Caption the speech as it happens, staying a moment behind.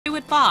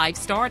at 5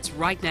 starts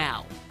right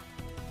now.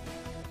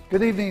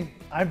 Good evening.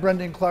 I'm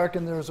Brendan Clark,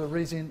 and there's a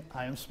reason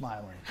I am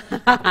smiling.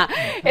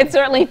 It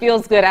certainly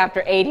feels good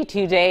after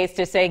 82 days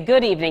to say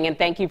good evening and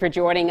thank you for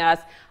joining us.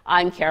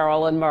 I'm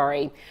Carolyn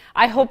Murray.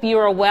 I hope you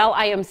are well.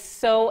 I am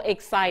so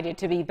excited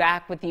to be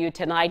back with you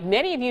tonight.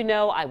 Many of you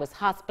know I was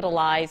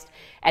hospitalized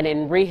and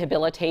in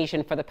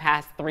rehabilitation for the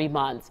past 3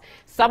 months.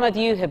 Some of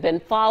you have been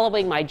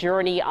following my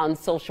journey on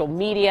social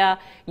media.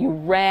 You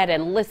read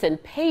and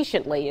listened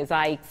patiently as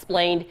I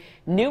explained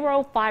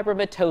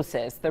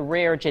neurofibromatosis, the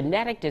rare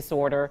genetic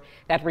disorder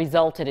that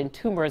resulted in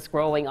tumors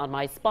growing on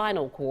my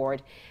spinal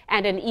cord,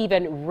 and an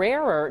even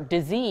rarer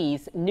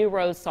disease,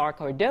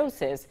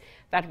 neurosarcoidosis,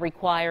 that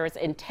requires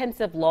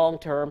intensive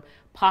long-term,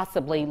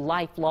 possibly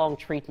lifelong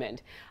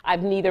treatment.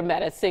 I've neither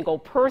met a single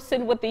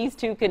person with these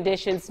two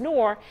conditions,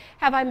 nor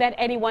have I met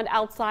anyone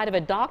outside of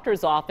a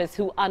doctor's office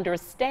who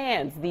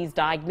understands these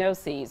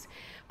diagnoses.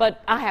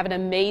 But I have an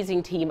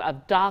amazing team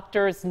of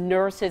doctors,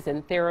 nurses,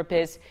 and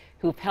therapists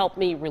who've helped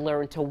me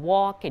relearn to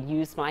walk and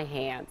use my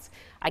hands.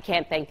 I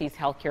can't thank these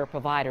healthcare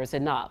providers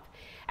enough.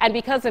 And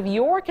because of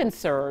your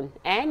concern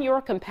and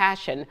your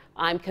compassion,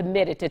 I'm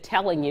committed to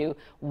telling you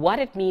what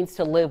it means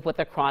to live with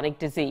a chronic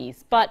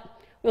disease. But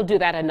we'll do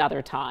that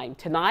another time.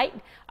 Tonight,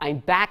 I'm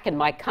back in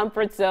my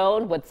comfort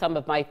zone with some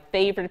of my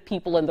favorite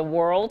people in the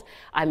world.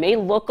 I may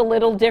look a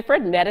little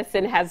different.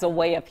 Medicine has a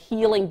way of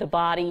healing the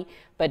body,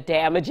 but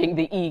damaging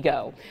the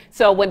ego.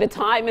 So when the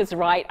time is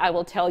right, I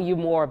will tell you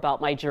more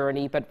about my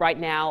journey. But right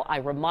now, I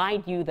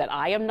remind you that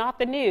I am not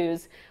the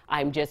news.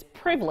 I'm just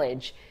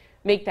privileged.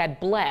 Make that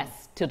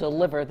blessed to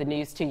deliver the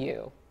news to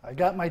you. I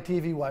got my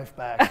TV wife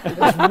back.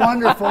 It's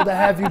wonderful to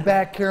have you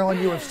back,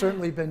 Carolyn. You have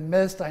certainly been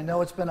missed. I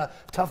know it's been a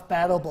tough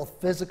battle,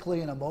 both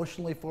physically and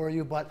emotionally for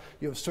you, but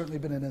you have certainly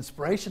been an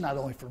inspiration, not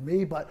only for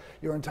me, but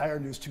your entire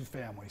News 2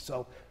 family.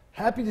 So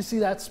happy to see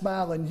that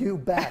smile and you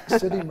back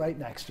sitting right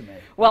next to me.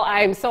 Well,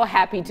 I'm so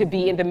happy to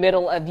be in the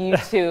middle of you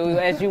two.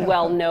 As you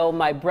well know,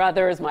 my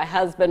brothers, my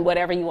husband,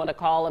 whatever you want to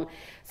call them.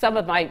 Some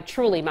of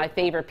truly my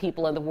favorite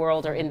people in the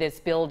world are in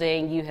this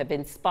building. You have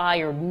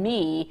inspired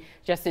me,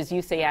 just as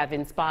you say I've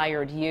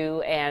inspired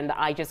you, and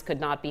I just could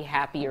not be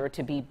happier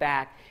to be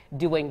back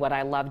doing what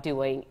I love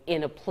doing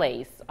in a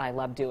place I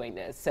love doing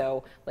this.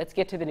 So let's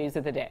get to the news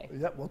of the day.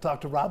 Yep, we'll talk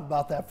to Rob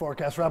about that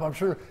forecast. Rob, I'm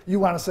sure you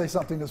want to say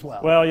something as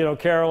well. Well, you know,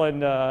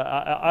 Carolyn,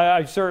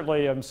 I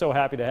certainly am so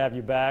happy to have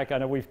you back. I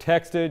know we've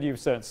texted, you've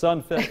sent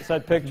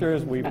sunset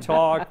pictures, we've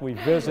talked, we've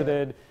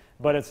visited.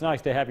 But it's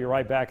nice to have you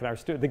right back in our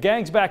studio. The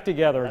gang's back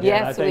together again.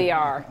 Yes, we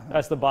are.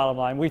 That's the bottom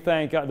line. We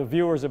thank the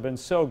viewers have been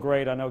so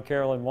great. I know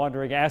Carolyn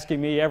wondering,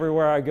 asking me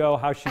everywhere I go,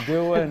 how's she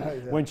doing,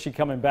 when's she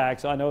coming back.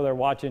 So I know they're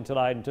watching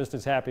tonight and just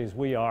as happy as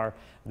we are.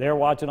 They're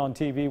watching on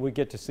TV. We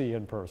get to see you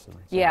in person. So.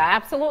 Yeah,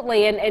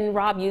 absolutely. And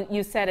Rob,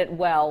 you said it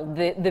well.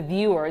 The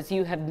viewers,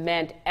 you have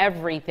meant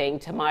everything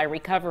to my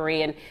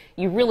recovery, and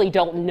you really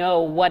don't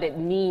know what it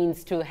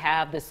means to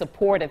have the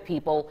support of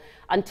people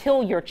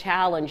until you're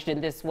challenged in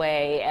this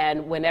way.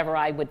 And whenever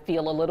I would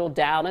feel a little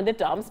down in the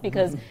dumps,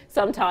 because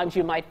sometimes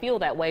you might feel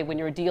that way when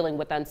you're dealing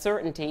with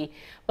uncertainty,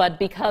 but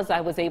because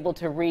I was able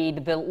to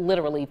read the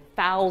literally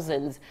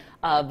thousands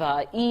of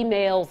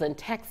emails and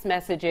text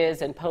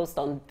messages and posts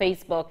on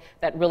Facebook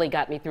that really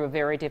got me through a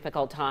very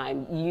difficult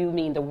time. You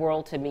mean the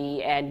world to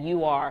me, and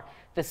you are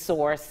the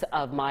source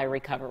of my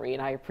recovery,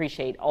 and I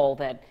appreciate all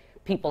that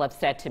people have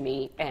said to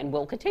me and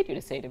will continue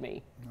to say to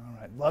me. All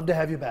right. Love to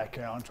have you back,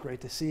 Carolyn. It's great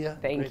to see you.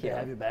 Thank you. To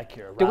have you back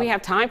here. Rob. Do we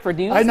have time for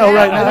news? I know,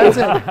 right now. That's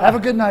it. Have a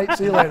good night.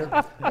 See you later.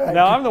 Right.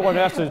 Now, I'm the one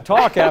who has to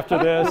talk after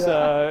this.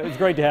 It's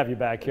great to have you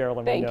back,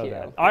 Carolyn. Thank we know you.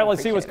 that. All right,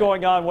 let's see what's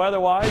going on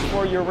weather-wise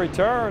for your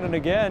return. And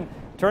again,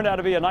 turned out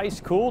to be a nice,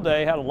 cool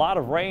day. Had a lot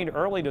of rain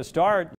early to start.